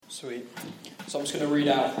Sweet. So I'm just going to read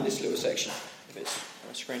out this little section, if it's on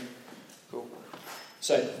the screen. Cool.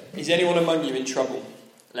 So, is anyone among you in trouble?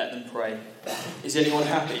 Let them pray. Is anyone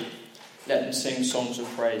happy? Let them sing songs of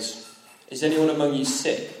praise. Is anyone among you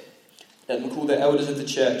sick? Let them call the elders of the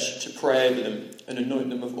church to pray over them and anoint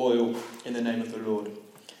them with oil in the name of the Lord.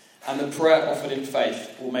 And the prayer offered in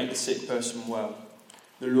faith will make the sick person well.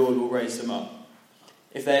 The Lord will raise them up.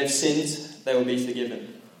 If they have sinned, they will be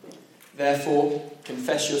forgiven. Therefore,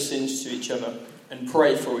 confess your sins to each other and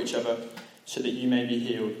pray for each other so that you may be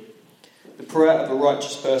healed. The prayer of a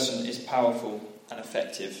righteous person is powerful and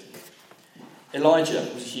effective. Elijah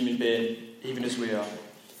was a human being, even as we are,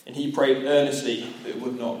 and he prayed earnestly that it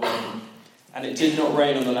would not rain. And it did not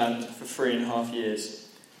rain on the land for 3.5 years.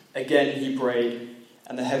 Again he prayed,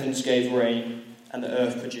 and the heavens gave rain, and the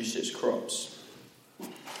earth produced its crops.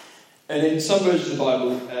 And in some versions of the Bible,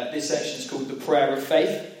 this section is called the prayer of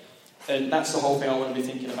faith. And that's the whole thing I want to be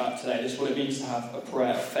thinking about today. This is what it means to have a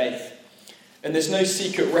prayer of faith. And there's no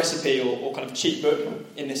secret recipe or kind of cheat book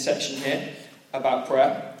in this section here about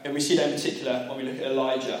prayer. And we see that in particular when we look at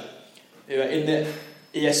Elijah. In the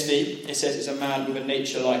ESV, it says it's a man with a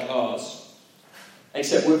nature like ours.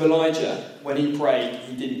 Except with Elijah, when he prayed,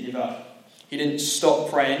 he didn't give up. He didn't stop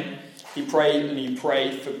praying. He prayed and he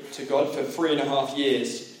prayed to God for 3.5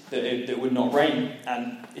 years that it would not rain.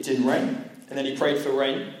 And it didn't rain. And then he prayed for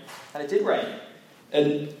rain. And it did rain.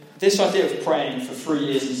 And this idea of praying for 3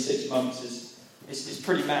 years and 6 months is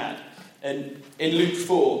pretty mad. And in Luke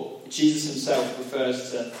 4, Jesus himself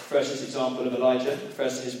refers to this example of Elijah,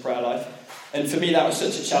 refers to his prayer life. And for me that was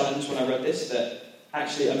such a challenge when I read this, that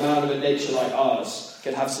actually a man with a nature like ours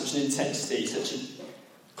could have such an intensity, such a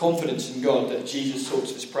confidence in God that Jesus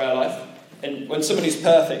talks of his prayer life. And when someone who's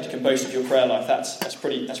perfect can boast of your prayer life, that's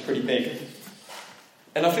pretty big.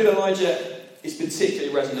 And I feel Elijah is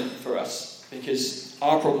particularly resonant for us because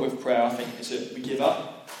our problem with prayer, I think, is that we give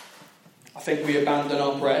up. I think we abandon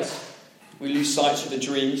our prayers. We lose sight of the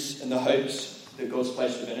dreams and the hopes that God's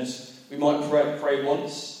placed within us. We might pray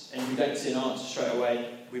once, and if we don't see an answer straight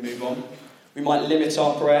away, we move on. We might limit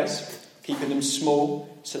our prayers, keeping them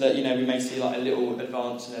small, so that we may see like a little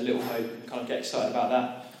advance and a little hope, and kind of get excited about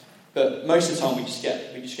that. But most of the time, we just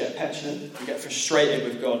get petulant. We get frustrated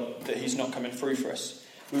with God that He's not coming through for us.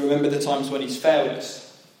 We remember the times when He's failed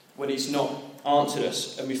us, when He's not answered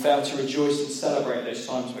us, and we fail to rejoice and celebrate those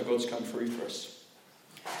times where God's come through for us.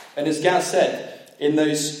 And as Gaz said, in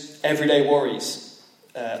those everyday worries,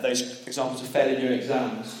 those examples of failing your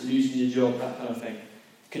exams, losing your job, that kind of thing,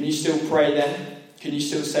 can you still pray then? Can you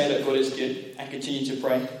still say that God is good and continue to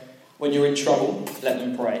pray? When you're in trouble, let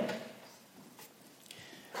them pray.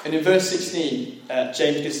 And in verse 16,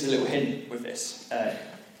 James gives us a little hint with this.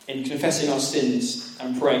 In confessing our sins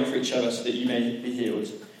and praying for each other so that you may be healed,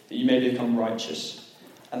 that you may become righteous.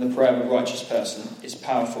 And the prayer of a righteous person is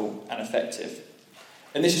powerful and effective.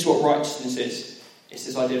 And this is what righteousness is. It's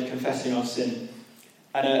this idea of confessing our sin.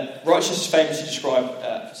 And righteousness is famously described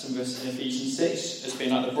for some of us in Ephesians 6 as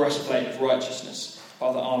being like the breastplate of righteousness,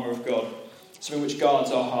 by the armour of God, something which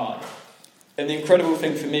guards our heart. And the incredible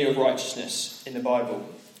thing for me with righteousness in the Bible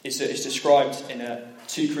is that it's described in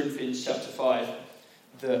 2 Corinthians chapter 5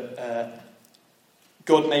 that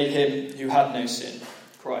God made him who had no sin,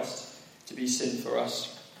 Christ, to be sin for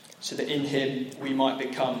us, so that in him we might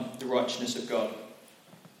become the righteousness of God.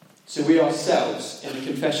 So we ourselves, in the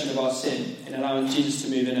confession of our sin, in allowing Jesus to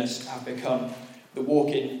move in us, have become the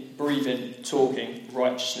walking, breathing, talking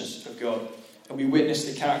righteousness of God. And we witness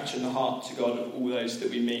the character and the heart to God of all those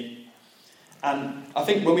that we meet. And I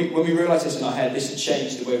think when we realise this in our head, this has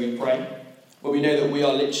changed the way we pray. When we know that we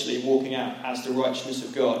are literally walking out as the righteousness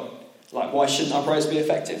of God. Like, why shouldn't our prayers be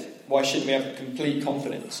effective? Why shouldn't we have a complete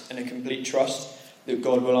confidence and a complete trust that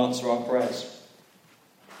God will answer our prayers?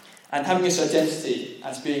 And having this identity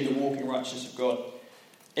as being the walking righteousness of God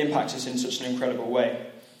impacts us in such an incredible way.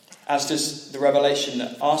 As does the revelation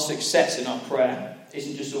that our success in our prayer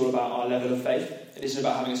isn't just all about our level of faith. It isn't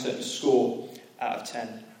about having a certain score out of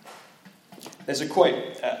 10. There's a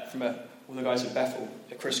quote from one of the guys at Bethel,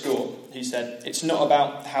 Chris Gore. He said, "It's not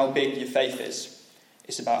about how big your faith is.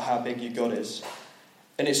 It's about how big your God is.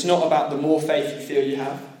 And it's not about the more faith you feel you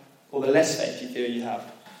have or the less faith you feel you have.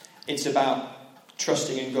 It's about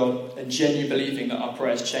trusting in God and genuinely believing that our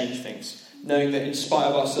prayers change things. Knowing that in spite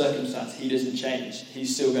of our circumstance, He doesn't change.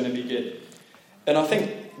 He's still going to be good." And I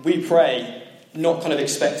think we pray not kind of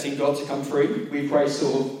expecting God to come through. We pray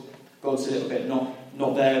sort of, God's a little bit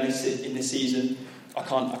not there in this season. I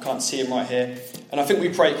can't see Him right here. And I think we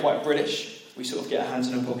pray quite British. We sort of get our hands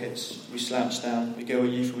in our pockets. We slouch down. We go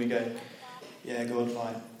with youth and we go, "Yeah, God,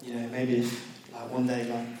 maybe one day,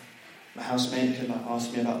 My housemate could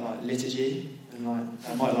ask me about liturgy, and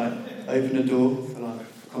I might open a door for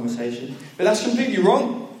a conversation. But that's completely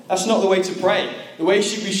wrong. That's not the way to pray. The way we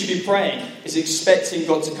should be praying is expecting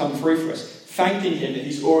God to come through for us, thanking Him that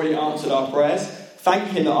He's already answered our prayers,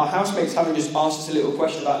 thanking Him that our housemates haven't just asked us a little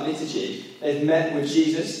question about liturgy. They've met with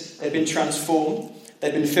Jesus, they've been transformed,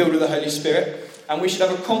 they've been filled with the Holy Spirit, and we should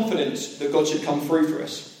have a confidence that God should come through for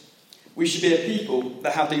us. We should be a people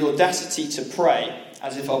that have the audacity to pray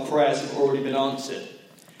as if our prayers have already been answered,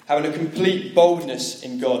 having a complete boldness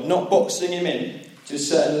in God, not boxing Him in to a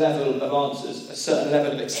certain level of answers, a certain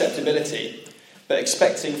level of acceptability, but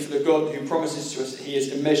expecting for the God who promises to us that He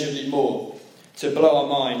is immeasurably more to blow our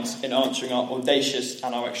minds in answering our audacious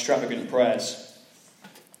and our extravagant prayers.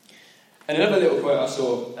 And another little quote I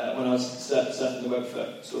saw when I was surfing the web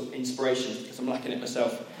for sort of inspiration, because I'm lacking it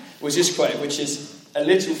myself, was this quote, which is, "A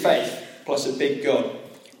little faith plus a big God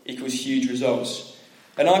equals huge results."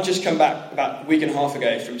 And I've just come back about a week and a half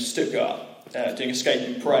ago from Stuttgart, doing Escape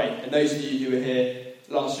and Pray. And those of you who were here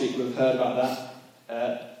last week will have heard about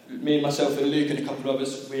that. Me and myself and Luke and a couple of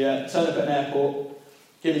others, we turned up at an airport,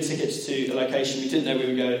 given tickets to a location we didn't know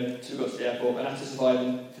we were going to. We got to the airport and had to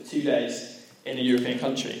survive for 2 days in a European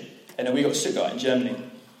country. And then we got to Stuttgart in Germany.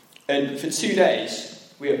 And for 2 days,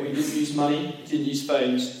 we didn't use money, didn't use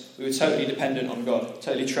phones. We were totally dependent on God,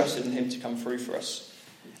 totally trusted in Him to come through for us.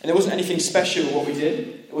 And there wasn't anything special what we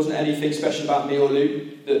did. There wasn't anything special about me or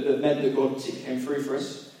Luke that meant that God particularly came through for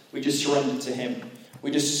us. We just surrendered to Him. We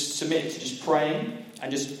just submitted to just praying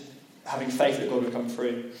and just having faith that God would come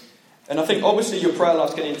through. And I think obviously your prayer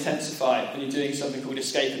life's going to intensify when you're doing something called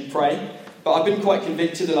Escape and Pray. But I've been quite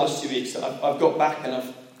convicted the last 2 weeks that I've got back and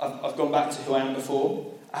I've gone back to who I am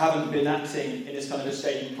before. I haven't been acting in this kind of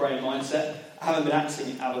Escape and Pray mindset. I haven't been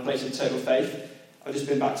acting out of a place of total faith. I've just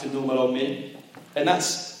been back to normal old me. And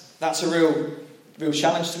that's a real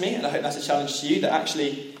challenge to me, and I hope that's a challenge to you, that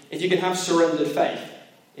actually, if you can have surrendered faith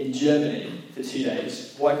in Germany for 2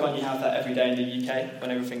 days, why can't you have that every day in the UK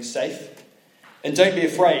when everything's safe? And don't be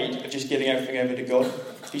afraid of just giving everything over to God.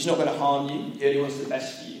 He's not going to harm you. He only wants the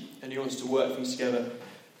best for you, and He wants to work things together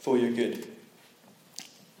for your good.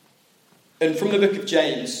 And from the book of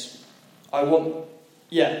James, I hope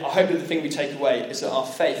that the thing we take away is that our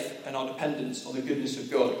faith and our dependence on the goodness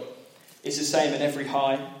of God is the same in every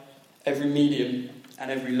high, every medium,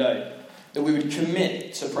 and every low. That we would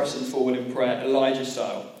commit to pressing forward in prayer, Elijah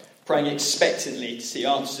style, praying expectantly to see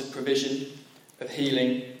answers of provision, of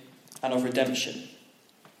healing, and of redemption.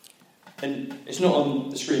 And it's not on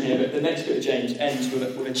the screen here, but the next book of James ends with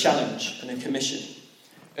a challenge and a commission.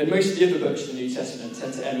 And most of the other books in the New Testament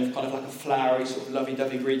tend to end with kind of like a flowery, sort of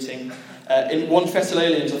lovey-dovey greeting. In 1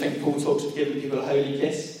 Thessalonians, I think Paul talks of giving people a holy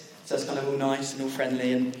kiss. So it's kind of all nice and all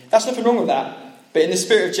friendly. And that's nothing wrong with that. But in the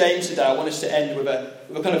spirit of James today, I want us to end with a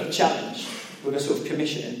kind of challenge, with a sort of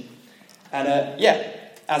commissioning. And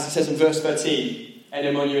as it says in verse 13,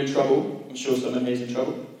 anyone you're in trouble? I'm sure someone here is in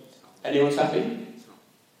trouble. Anyone's happy?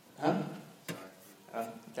 Huh?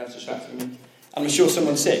 That's distracting me. I'm sure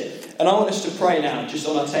someone's sick. And I want us to pray now, just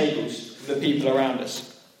on our tables, for the people around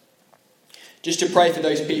us. Just to pray for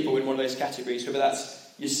those people in one of those categories, whether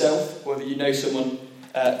that's yourself, or whether you know someone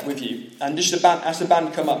with you. And just as the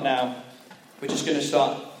band come up now, we're just going to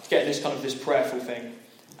start getting this prayerful thing.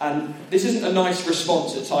 And this isn't a nice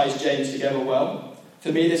response that ties James together well.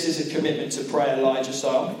 For me, this is a commitment to pray Elijah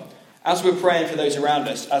style. As we're praying for those around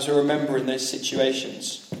us, as we're remembering those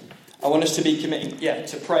situations, I want us to be committing,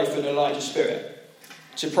 to pray for an Elijah spirit.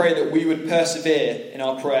 To pray that we would persevere in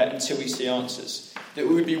our prayer until we see answers. That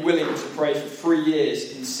we would be willing to pray for 3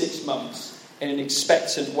 years in 6 months in an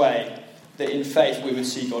expectant way, that in faith we would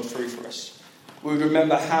see God through for us. We would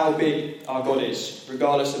remember how big our God is,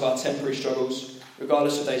 regardless of our temporary struggles,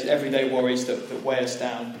 regardless of those everyday worries that weigh us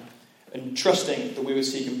down, and trusting that we would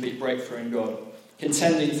see complete breakthrough in God,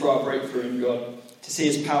 contending for our breakthrough in God, to see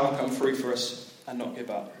His power come through for us and not give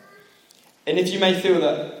up. And if you may feel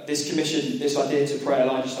that this commission, this idea to pray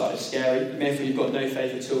Elijah style is scary, you may feel you've got no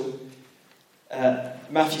faith at all,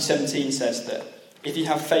 Matthew 17 says that if you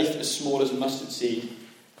have faith as small as a mustard seed,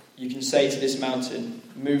 you can say to this mountain,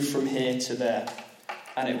 move from here to there,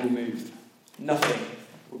 and it will move. Nothing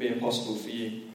will be impossible for you.